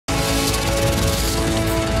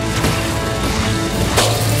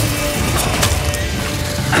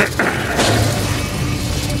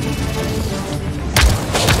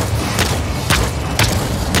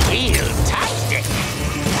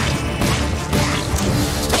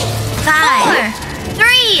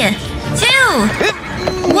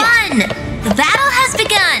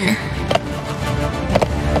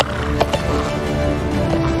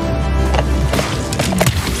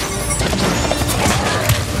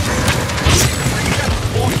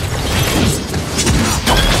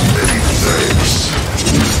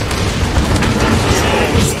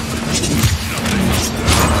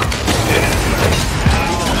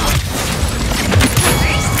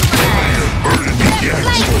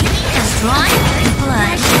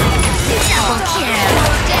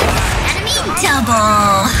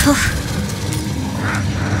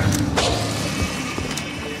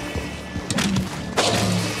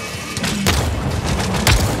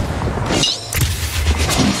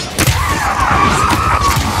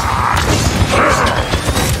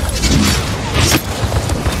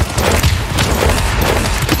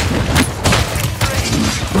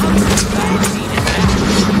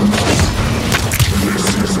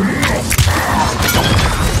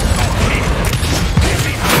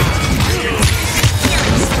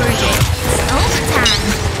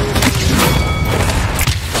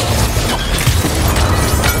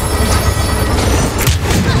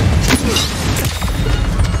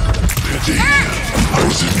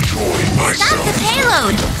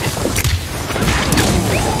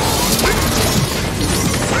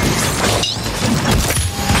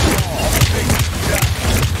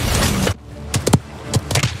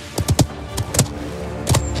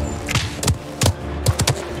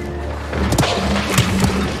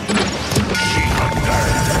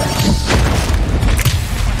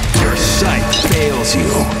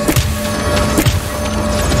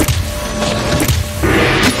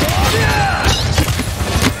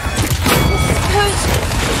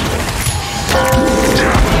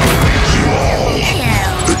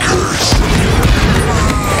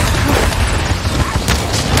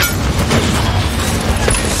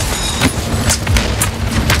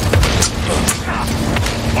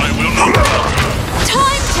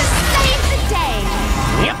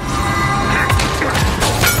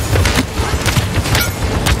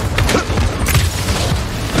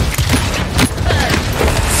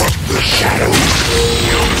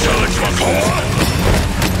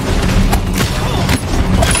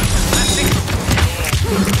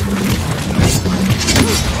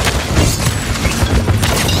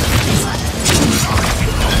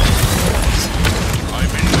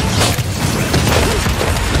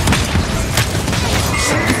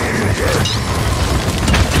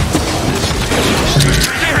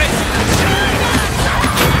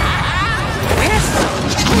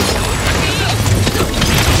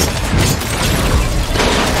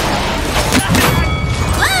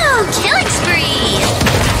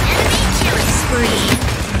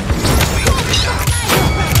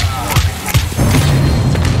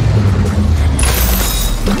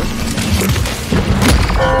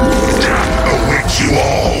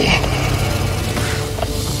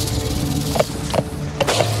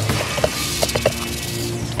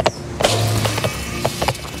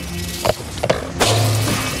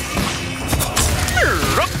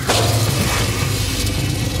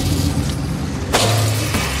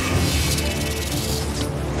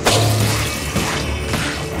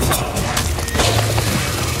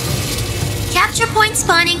Point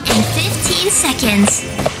spawning in 15 seconds.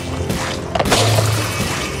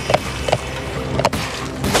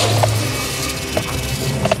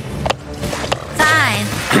 5,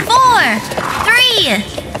 4, 3,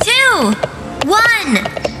 2,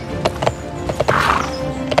 1.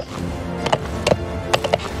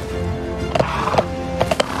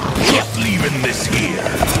 Not leaving this here.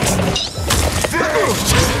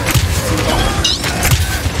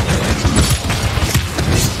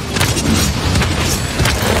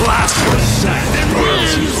 Blast your sight and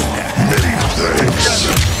rules you. Many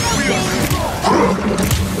thanks.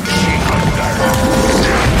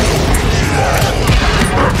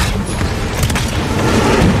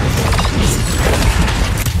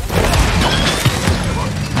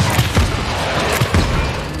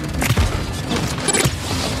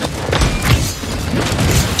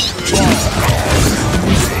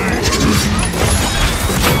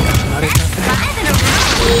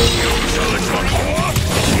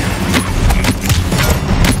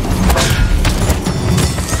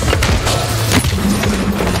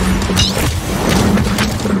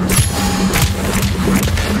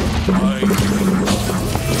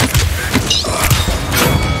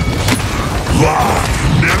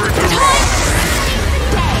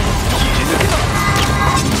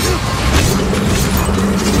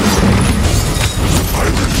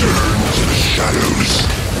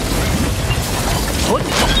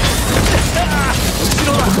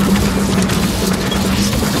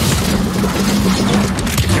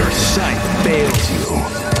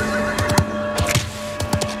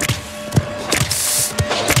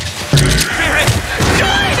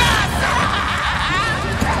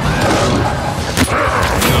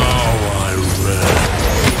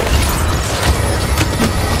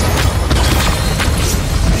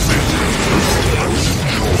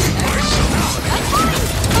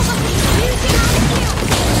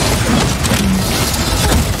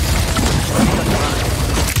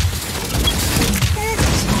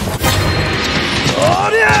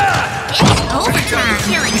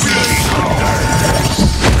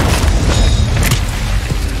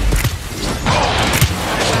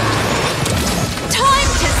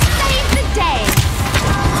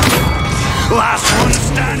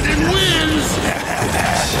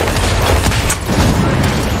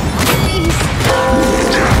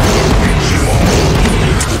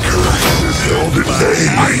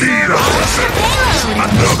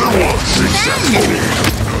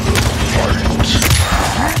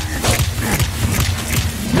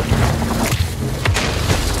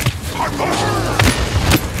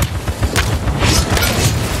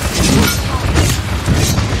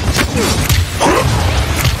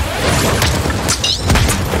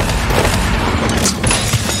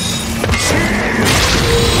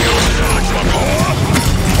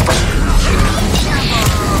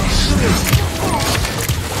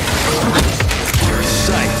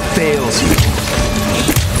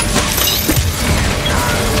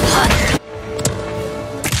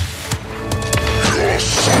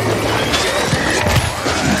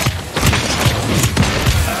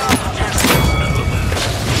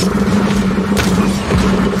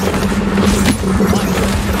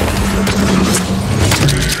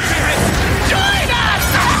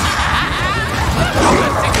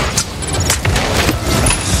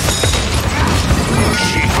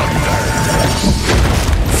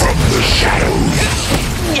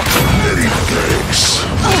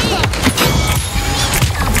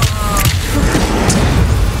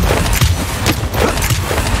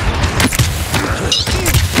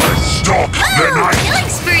 Killing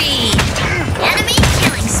spree! Enemy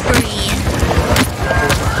killing spree!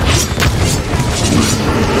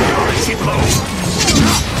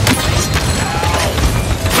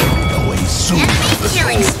 Enemy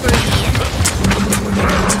killing spree!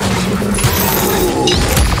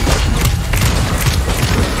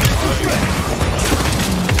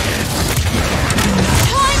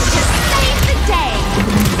 Time to save the day!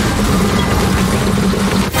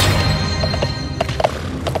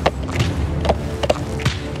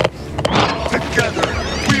 Together,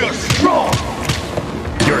 we are strong!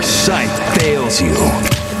 Your sight fails you.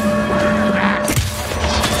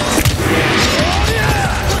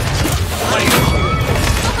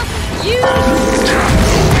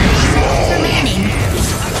 Remaining.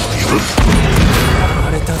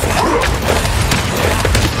 But it doesn't.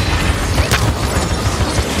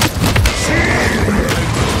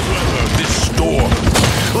 This storm.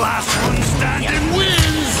 Last one standing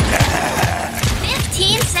wins!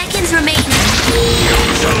 15 seconds remaining.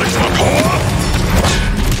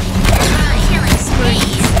 Killing spree.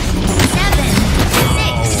 7,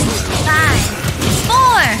 6, 5,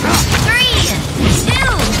 4, 3, 2,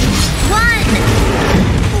 1.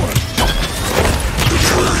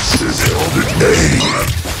 Curse is held at bay.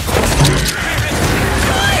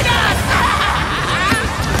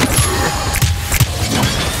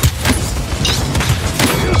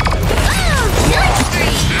 Killing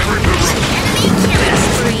spree! Enemy killing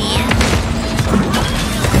spree!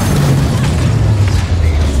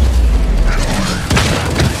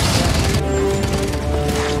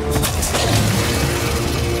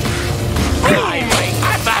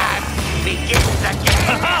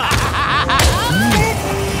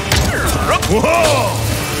 Whoa!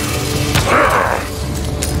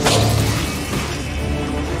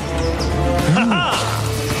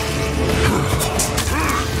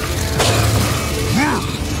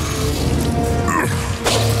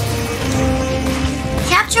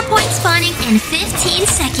 Capture point spawning in 15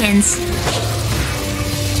 seconds.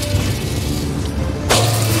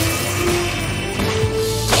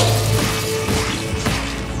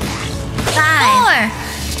 Five,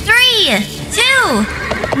 4, 3,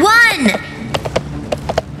 2, 1.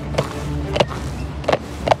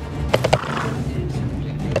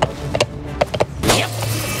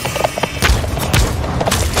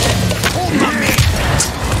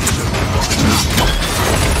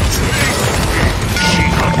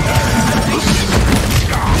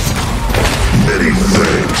 Many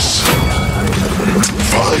thanks.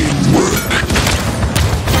 Fine work.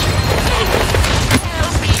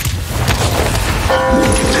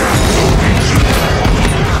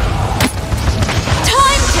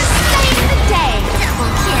 Time to save the day!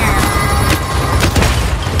 Double kill.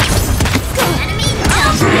 Enemy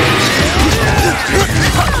double.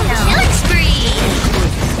 Killing spree.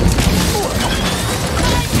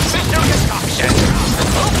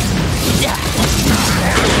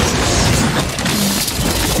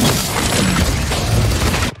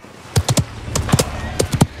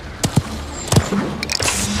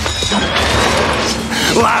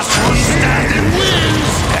 Last one standing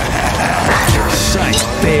wins! Your sight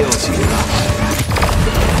fails you.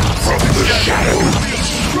 From the shadows.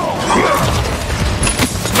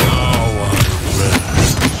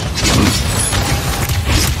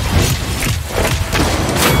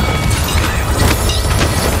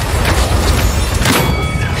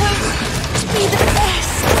 Be the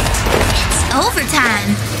best! It's overtime.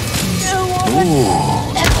 No one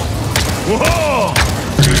Whoa!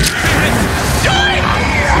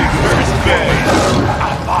 First bay.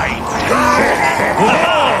 A fight.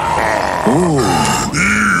 Ooh.